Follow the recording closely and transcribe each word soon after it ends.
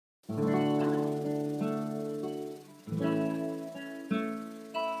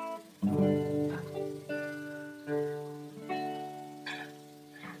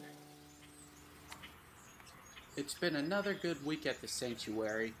It's been another good week at the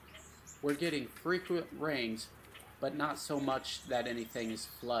sanctuary. We're getting frequent rains, but not so much that anything is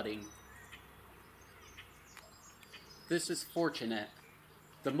flooding. This is fortunate.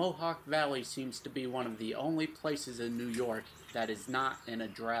 The Mohawk Valley seems to be one of the only places in New York that is not in a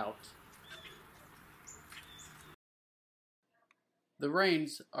drought. The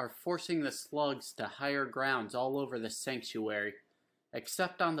rains are forcing the slugs to higher grounds all over the sanctuary,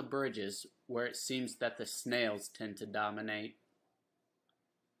 except on the bridges, where it seems that the snails tend to dominate.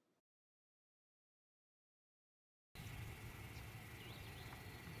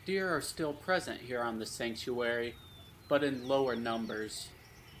 Deer are still present here on the sanctuary, but in lower numbers.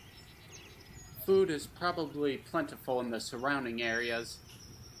 Food is probably plentiful in the surrounding areas,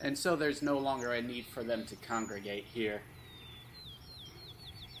 and so there's no longer a need for them to congregate here.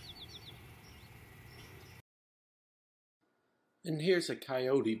 And here's a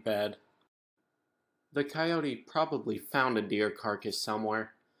coyote bed. The coyote probably found a deer carcass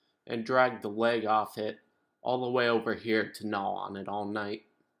somewhere and dragged the leg off it all the way over here to gnaw on it all night.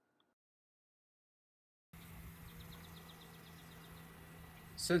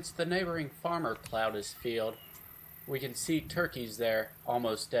 Since the neighboring farmer plowed his field, we can see turkeys there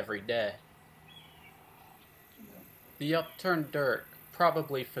almost every day. The upturned dirt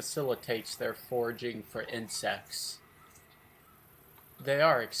probably facilitates their foraging for insects. They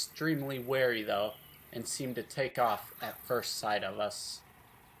are extremely wary though, and seem to take off at first sight of us.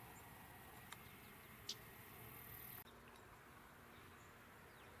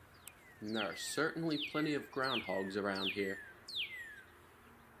 And there are certainly plenty of groundhogs around here.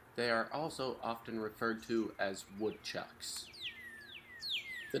 They are also often referred to as woodchucks.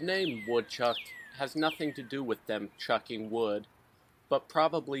 The name woodchuck has nothing to do with them chucking wood, but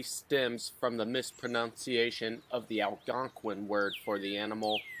probably stems from the mispronunciation of the Algonquin word for the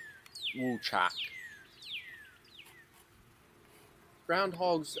animal, woodchuck.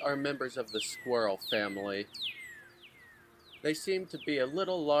 Groundhogs are members of the squirrel family. They seem to be a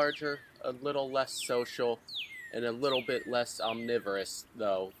little larger, a little less social, and a little bit less omnivorous,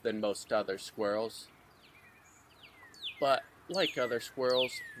 though, than most other squirrels. But, like other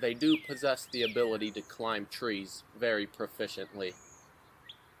squirrels, they do possess the ability to climb trees very proficiently.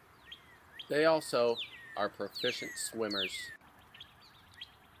 They also are proficient swimmers.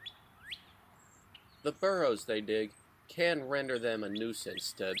 The burrows they dig can render them a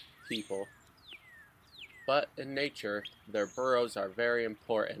nuisance to people, but in nature, their burrows are very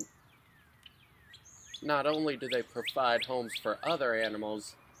important. Not only do they provide homes for other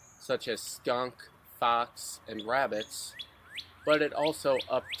animals, such as skunk, fox, and rabbits, but it also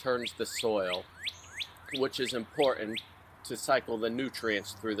upturns the soil, which is important to cycle the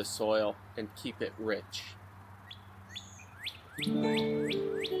nutrients through the soil and keep it rich.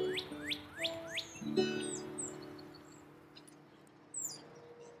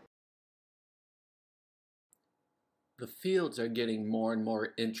 The fields are getting more and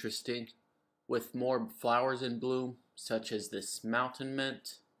more interesting, with more flowers in bloom, such as this mountain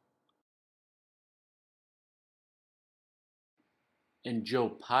mint and Joe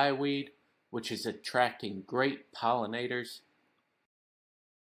Pyeweed, which is attracting great pollinators.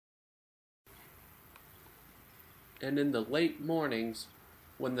 And in the late mornings,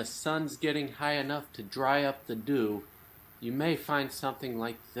 when the sun's getting high enough to dry up the dew, you may find something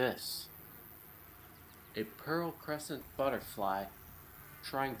like this. A pearl crescent butterfly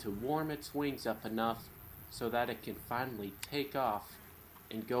trying to warm its wings up enough so that it can finally take off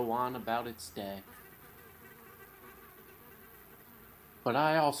and go on about its day. But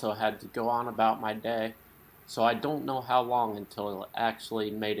I also had to go on about my day, so I don't know how long until it actually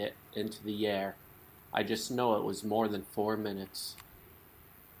made it into the air. I just know it was more than 4 minutes.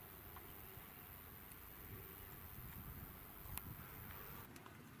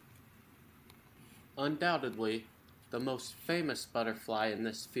 Undoubtedly, the most famous butterfly in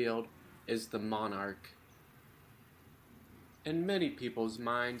this field is the monarch. In many people's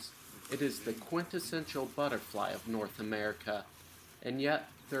minds, it is the quintessential butterfly of North America, and yet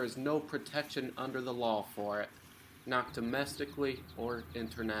there is no protection under the law for it, not domestically or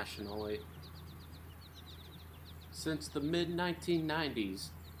internationally. Since the mid-1990s,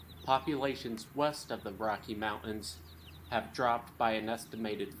 populations west of the Rocky Mountains have dropped by an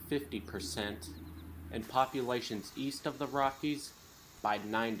estimated 50%, and populations east of the Rockies by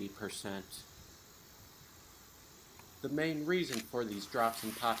 90%. The main reason for these drops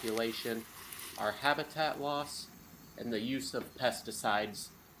in population are habitat loss and the use of pesticides,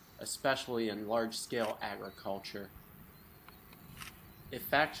 especially in large-scale agriculture.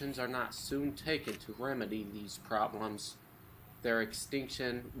 If actions are not soon taken to remedy these problems, Their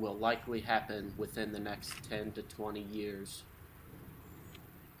extinction will likely happen within the next 10 to 20 years.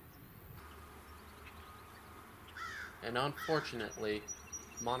 And unfortunately,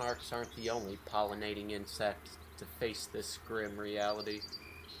 monarchs aren't the only pollinating insects to face this grim reality.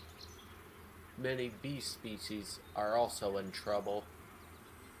 Many bee species are also in trouble,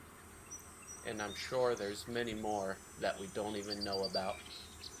 and I'm sure there's many more that we don't even know about.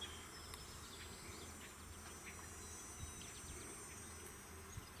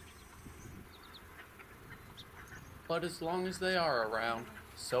 But as long as they are around,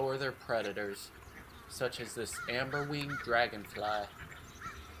 so are their predators, such as this amber-winged dragonfly.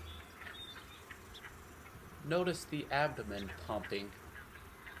 Notice the abdomen pumping.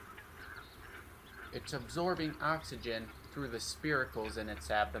 It's absorbing oxygen through the spiracles in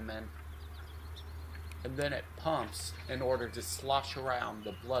its abdomen, and then it pumps in order to slosh around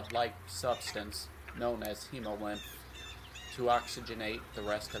the blood-like substance known as hemolymph to oxygenate the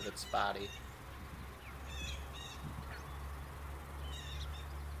rest of its body.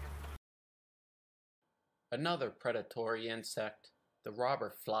 Another predatory insect, the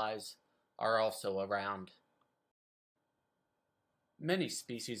robber flies, are also around. Many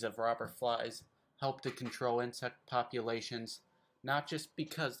species of robber flies help to control insect populations, not just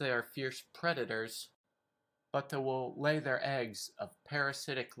because they are fierce predators, but they will lay their eggs of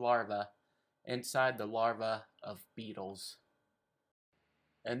parasitic larvae inside the larvae of beetles.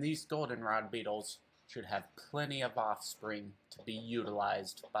 And these goldenrod beetles should have plenty of offspring to be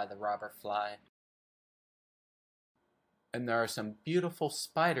utilized by the robber fly. And there are some beautiful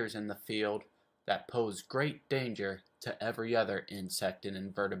spiders in the field that pose great danger to every other insect and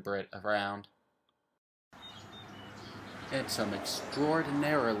invertebrate around. And some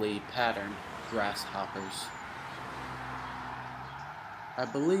extraordinarily patterned grasshoppers. I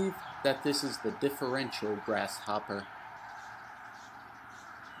believe that this is the differential grasshopper.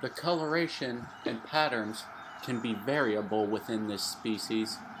 The coloration and patterns can be variable within this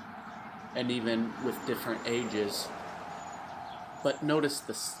species, and even with different ages. But notice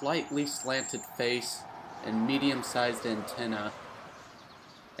the slightly slanted face and medium-sized antenna,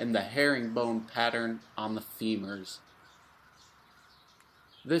 and the herringbone pattern on the femurs.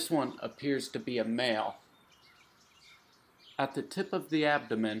 This one appears to be a male. At the tip of the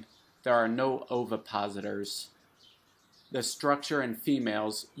abdomen, there are no ovipositors, the structure in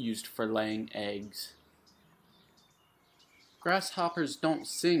females used for laying eggs. Grasshoppers don't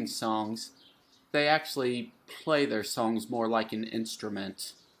sing songs, they actually play their songs more like an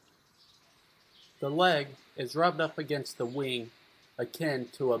instrument. The leg is rubbed up against the wing, akin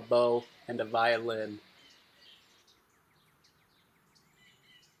to a bow and a violin.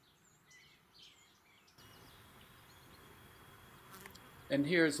 And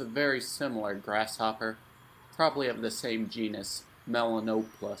here's a very similar grasshopper, probably of the same genus,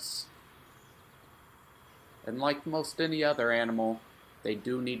 Melanoplus. And like most any other animal, they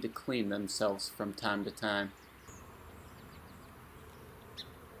do need to clean themselves from time to time.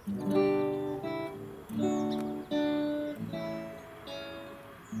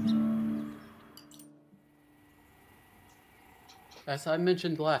 As I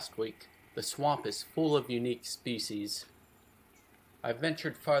mentioned last week, the swamp is full of unique species. I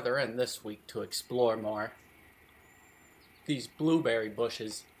ventured farther in this week to explore more. These blueberry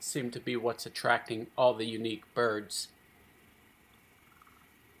bushes seem to be what's attracting all the unique birds.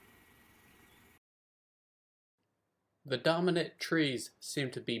 The dominant trees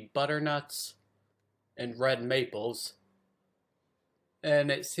seem to be butternuts and red maples, and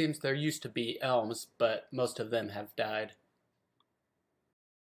it seems there used to be elms, but most of them have died.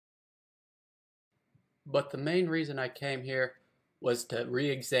 But the main reason I came here was to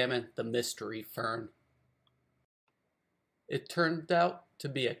re-examine the mystery fern. It turned out to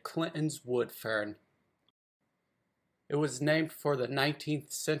be a Clinton's wood fern. It was named for the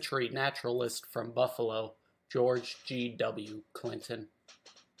 19th century naturalist from Buffalo, George G.W. Clinton.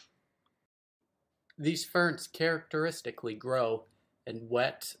 These ferns characteristically grow in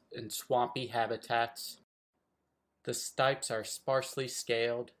wet and swampy habitats. The stipes are sparsely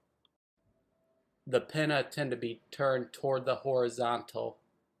scaled. The pinna tend to be turned toward the horizontal,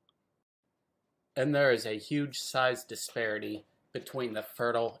 and there is a huge size disparity between the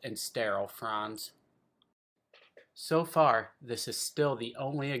fertile and sterile fronds. So far, this is still the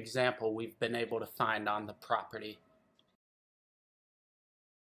only example we've been able to find on the property.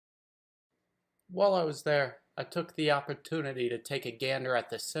 While I was there, I took the opportunity to take a gander at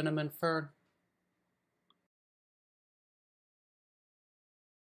the cinnamon fern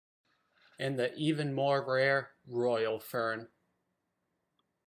and the even more rare royal fern.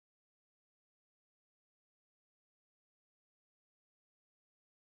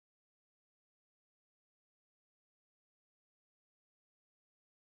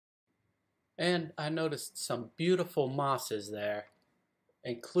 And I noticed some beautiful mosses there,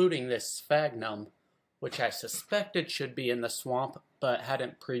 including this sphagnum, which I suspected should be in the swamp, but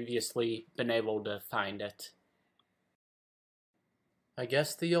hadn't previously been able to find it. I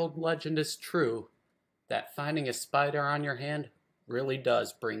guess the old legend is true, that finding a spider on your hand really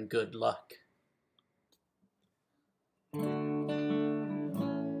does bring good luck.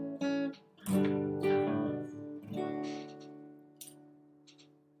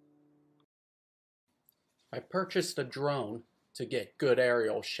 I purchased a drone to get good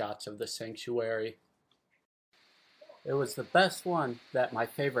aerial shots of the sanctuary. It was the best one that my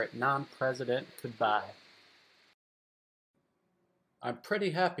favorite non-president could buy. I'm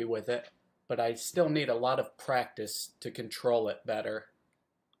pretty happy with it, but I still need a lot of practice to control it better.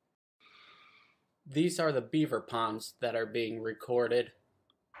 These are the beaver ponds that are being recorded.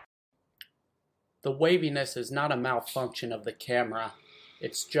 The waviness is not a malfunction of the camera,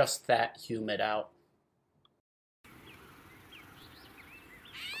 it's just that humid out.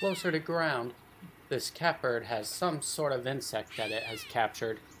 Closer to ground, this catbird has some sort of insect that it has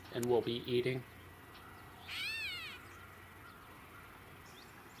captured and will be eating.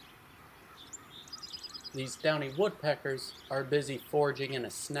 These downy woodpeckers are busy foraging in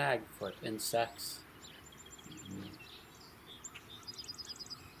a snag for insects.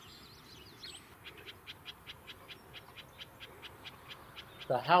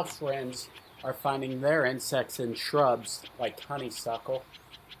 The house wrens are finding their insects in shrubs like honeysuckle.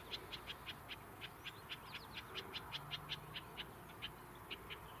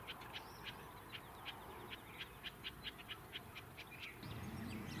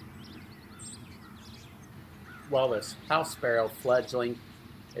 While this house sparrow fledgling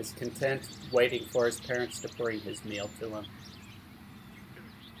is content waiting for his parents to bring his meal to him.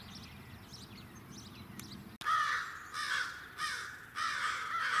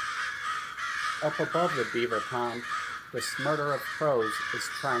 Up above the beaver pond, this murder of crows is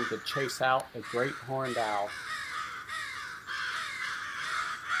trying to chase out a great horned owl.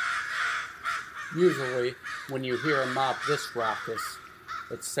 Usually, when you hear a mob this raucous,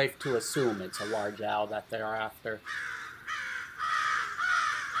 it's safe to assume it's a large owl that they're after.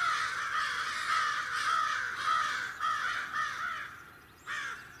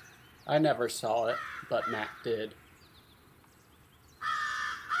 I never saw it, but Matt did.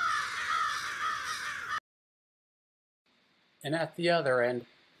 And at the other end,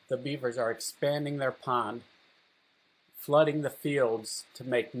 the beavers are expanding their pond, flooding the fields to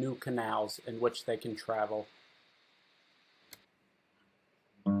make new canals in which they can travel.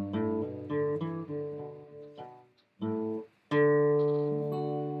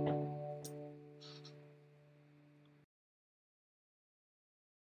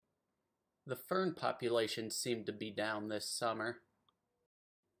 The fern population seemed to be down this summer,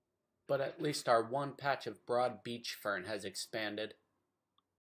 but at least our one patch of broad beech fern has expanded.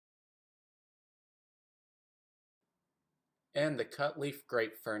 And the cut-leaf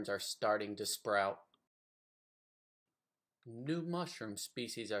grape ferns are starting to sprout. New mushroom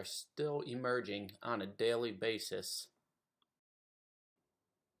species are still emerging on a daily basis.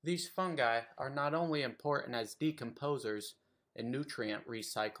 These fungi are not only important as decomposers and nutrient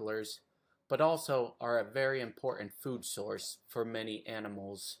recyclers, but also are a very important food source for many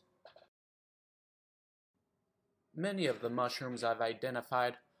animals. Many of the mushrooms I've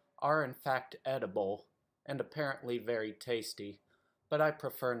identified are in fact edible and apparently very tasty, but I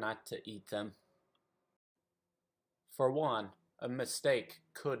prefer not to eat them. For one, a mistake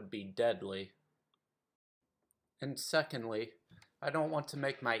could be deadly. And secondly, I don't want to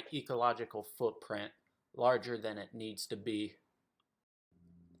make my ecological footprint larger than it needs to be.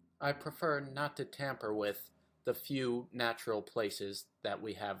 I prefer not to tamper with the few natural places that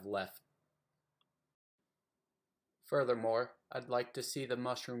we have left. Furthermore, I'd like to see the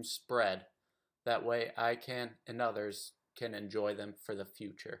mushrooms spread. That way I can and others can enjoy them for the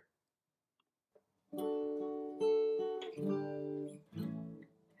future.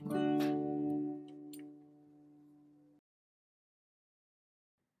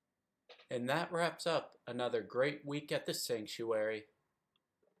 And that wraps up another great week at the sanctuary.